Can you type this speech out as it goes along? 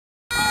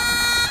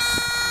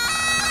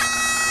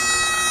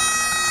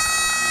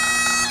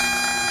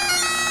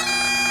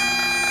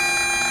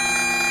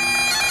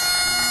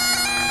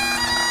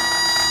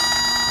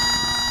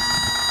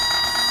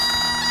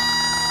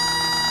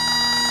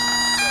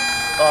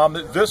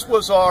This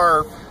was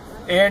our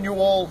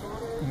annual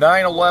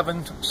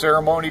 9/11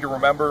 ceremony to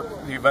remember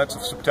the events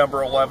of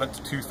September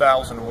 11th,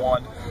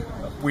 2001.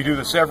 We do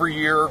this every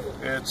year.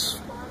 It's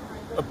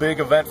a big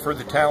event for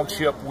the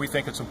township. We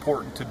think it's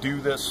important to do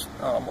this.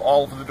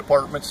 All of the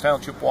departments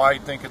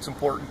township-wide think it's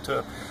important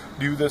to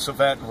do this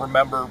event and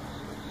remember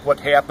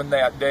what happened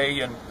that day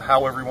and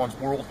how everyone's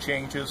world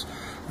changes.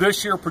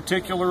 This year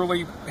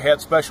particularly had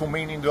special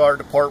meaning to our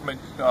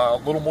department. A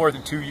little more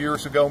than 2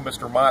 years ago,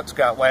 Mr. Motts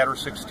got Ladder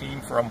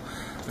 16 from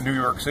the New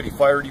York City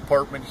Fire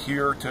Department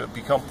here to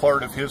become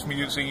part of his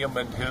museum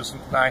and his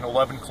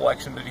 9/11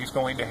 collection that he's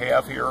going to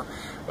have here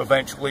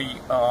eventually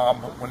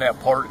when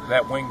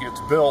that wing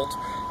gets built.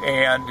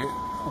 And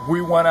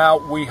we went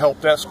out, we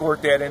helped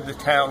escort that into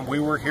town. We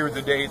were here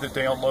the day that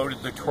they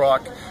unloaded the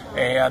truck,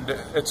 and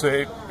it's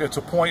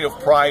a point of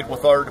pride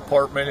with our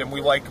department, and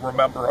we like to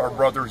remember our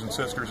brothers and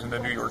sisters in the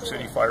New York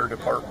City Fire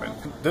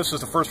Department. This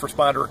is the first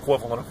responder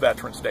equivalent of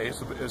Veterans Day,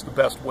 is the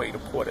best way to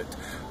put it.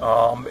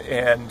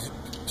 And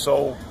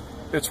so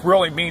it's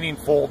really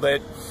meaningful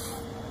that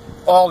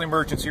all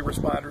emergency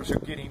responders are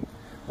getting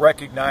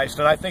recognized,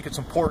 and I think it's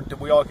important that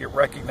we all get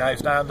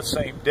recognized on the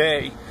same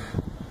day,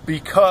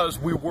 because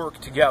we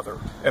work together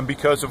and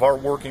because of our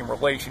working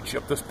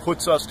relationship. This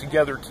puts us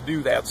together to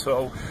do that.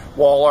 So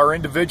while our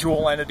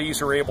individual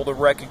entities are able to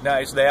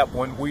recognize that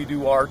when we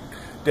do our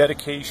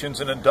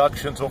dedications and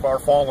inductions of our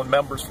fallen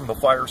members from the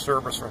fire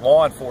service or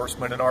law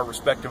enforcement in our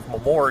respective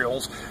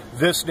memorials,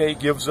 this day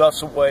gives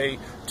us a way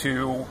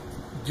to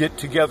get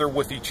together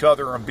with each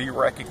other and be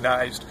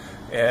recognized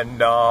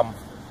and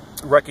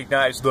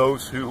recognize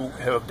those who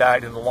have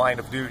died in the line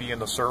of duty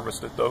and the service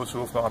that those who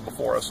have gone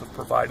before us have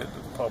provided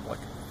to the public.